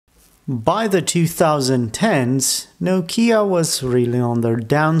By the 2010s, Nokia was really on their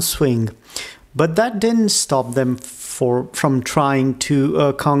downswing, but that didn't stop them from trying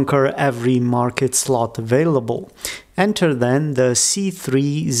to conquer every market slot available. Enter then the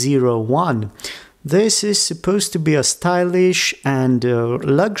C3-01. This is supposed to be a stylish and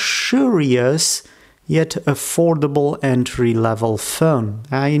luxurious yet affordable entry-level phone.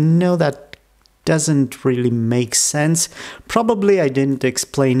 I know that doesn't really make sense. Probably I didn't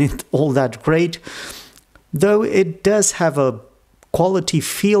explain it all that great, though it does have a quality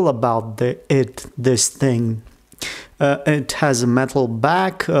feel about this thing. It has a metal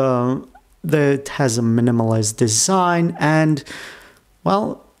back, it has a minimalist design, and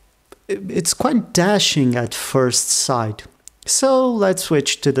well, it's quite dashing at first sight. So let's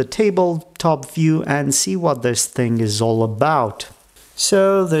switch to the tabletop view and see what this thing is all about.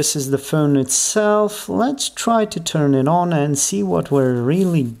 So this is the phone itself. Let's try to turn it on and see what we're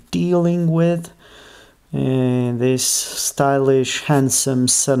really dealing with. This stylish, handsome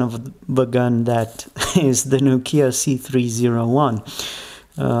son of a gun that is the Nokia C3-01.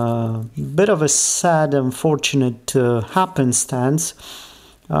 Bit of a sad, unfortunate happenstance.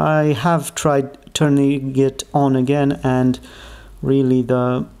 I have tried turning it on again, and really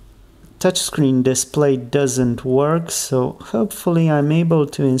the touchscreen display doesn't work, so hopefully I'm able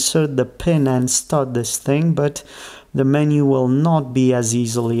to insert the pin and start this thing, but the menu will not be as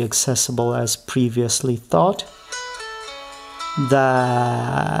easily accessible as previously thought.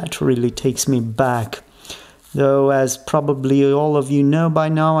 That really takes me back. Though, as probably all of you know by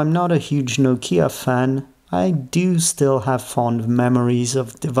now, I'm not a huge Nokia fan. I do still have fond memories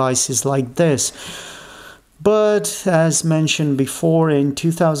of devices like this. But as mentioned before, in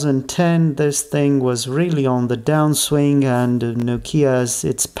 2010 this thing was really on the downswing, and Nokia, as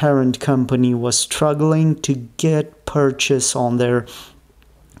its parent company, was struggling to get purchase on their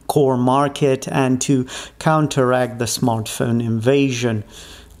core market and to counteract the smartphone invasion.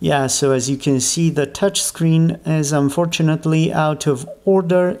 Yeah, so as you can see, the touchscreen is unfortunately out of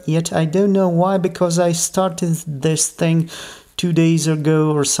order, yet I don't know why, because I started this thing 2 days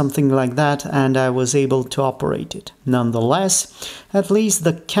ago or something like that, and I was able to operate it. Nonetheless, at least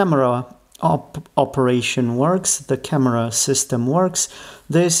the camera operation works, the camera system works.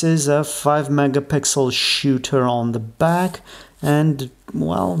 This is a 5 megapixel shooter on the back, and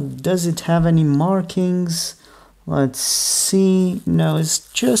well, does it have any markings? Let's see. No, it's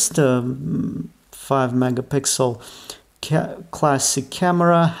just a 5 megapixel classic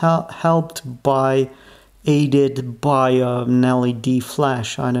camera aided by an LED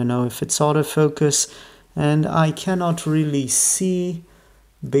flash. I don't know if it's autofocus, and I cannot really see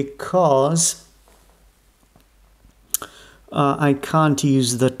because I can't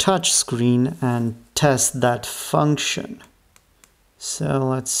use the touch screen and test that function. So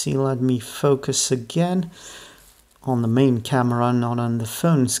let's see, let me focus again on the main camera, not on the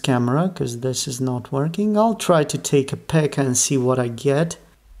phone's camera, because this is not working. I'll try to take a pic and see what I get.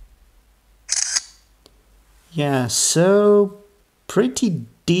 Yeah, so pretty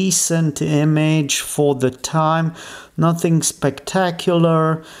decent image for the time, nothing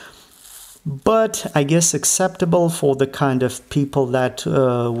spectacular, but I guess acceptable for the kind of people that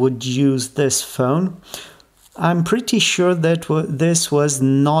would use this phone. I'm pretty sure that this was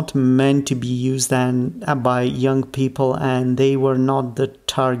not meant to be used by young people, and they were not the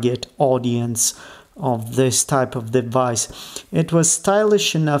target audience of this type of device. It was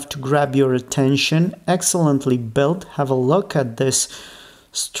stylish enough to grab your attention, excellently built. Have a look at this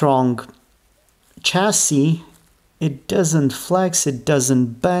strong chassis. It doesn't flex, it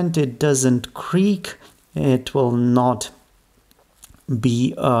doesn't bend, it doesn't creak. It will not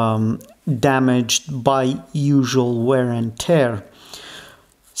be damaged by usual wear and tear.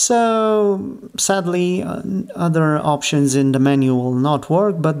 So sadly, other options in the menu will not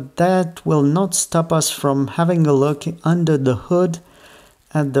work, but that will not stop us from having a look under the hood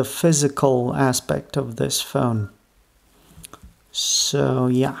at the physical aspect of this phone. So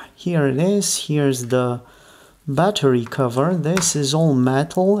yeah, here it is. Here's the battery cover. This is all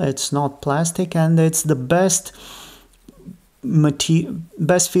metal, it's not plastic, and it's the best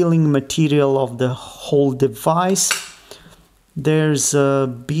feeling material of the whole device. There's a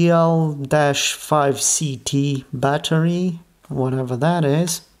BL-5CT battery, whatever that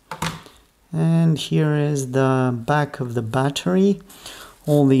is. And here is the back of the battery,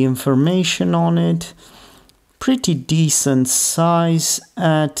 all the information on it. Pretty decent size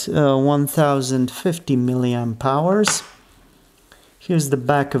at 1050 milliamp hours. Here's the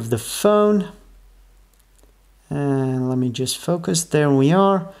back of the phone. And let me just focus. There we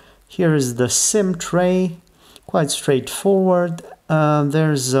are. Here is the SIM tray. Quite straightforward.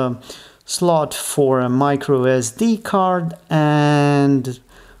 There's a slot for a micro SD card, and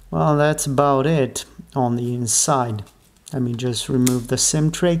well, that's about it on the inside. Let me just remove the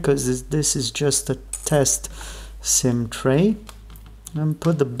SIM tray, because this is just a test SIM tray, and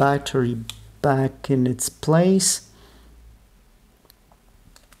put the battery back in its place.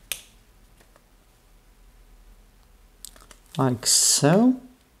 Like so.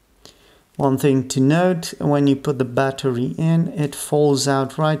 One thing to note, when you put the battery in, it falls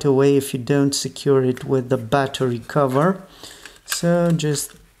out right away if you don't secure it with the battery cover. So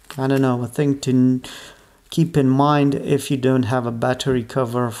just, I don't know, a thing to keep in mind if you don't have a battery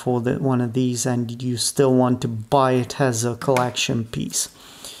cover for one of these and you still want to buy it as a collection piece.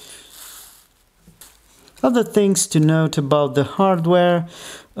 Other things to note about the hardware,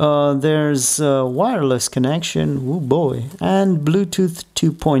 there's a wireless connection, oh boy, and Bluetooth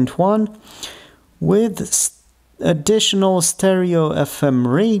 2.1 with additional stereo FM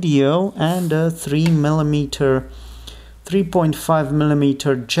radio and a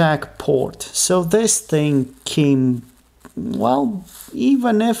 3.5mm jack port. So this thing came, well,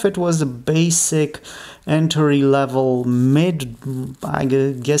 even if it was a basic entry level, I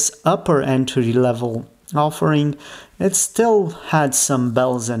guess upper entry level offering, it still had some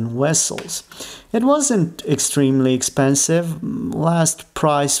bells and whistles. It wasn't extremely expensive. Last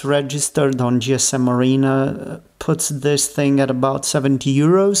price registered on GSM Arena puts this thing at about 70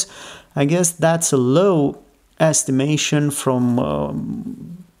 euros. I guess that's a low estimation from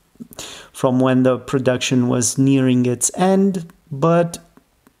when the production was nearing its end, but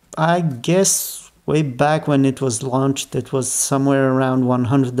I guess way back when it was launched, it was somewhere around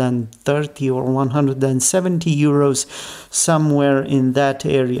 130 or 170 euros, somewhere in that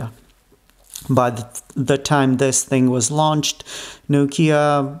area. By the time this thing was launched,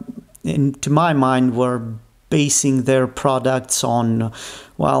 Nokia, to my mind, were basing their products on,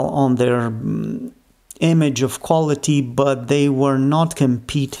 well, on their image of quality, but they were not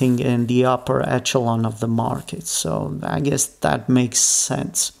competing in the upper echelon of the market. So I guess that makes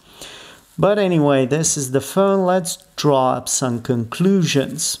sense. But anyway, this is the phone. Let's draw up some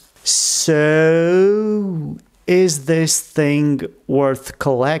conclusions. So, is this thing worth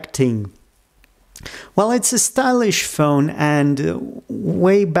collecting? Well, it's a stylish phone, and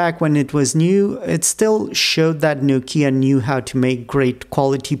way back when it was new, it still showed that Nokia knew how to make great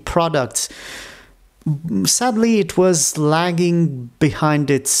quality products. Sadly, it was lagging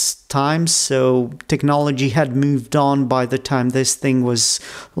behind its time, so technology had moved on by the time this thing was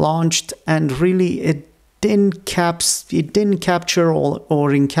launched, and really it didn't capture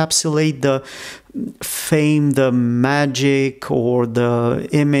or encapsulate the fame, the magic, or the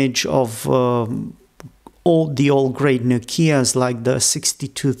image of all great Nokias like the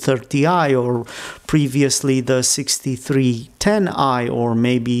 6230i or previously the 6310i or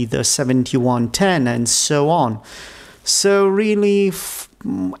maybe the 7110 and so on. So really,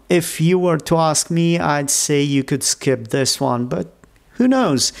 if you were to ask me, I'd say you could skip this one, but who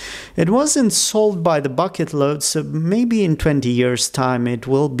knows? It wasn't sold by the bucket load, so maybe in 20 years' time it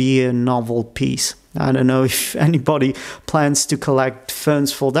will be a novel piece. I don't know if anybody plans to collect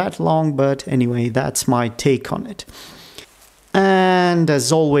phones for that long, but anyway, that's my take on it. And as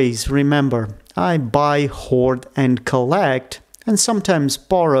always, remember, I buy, hoard, and collect, and sometimes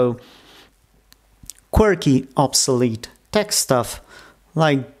borrow quirky, obsolete tech stuff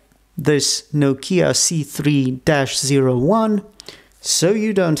like this Nokia C3-01, so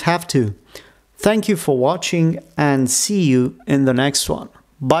you don't have to. Thank you for watching, and see you in the next one.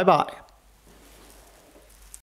 Bye bye.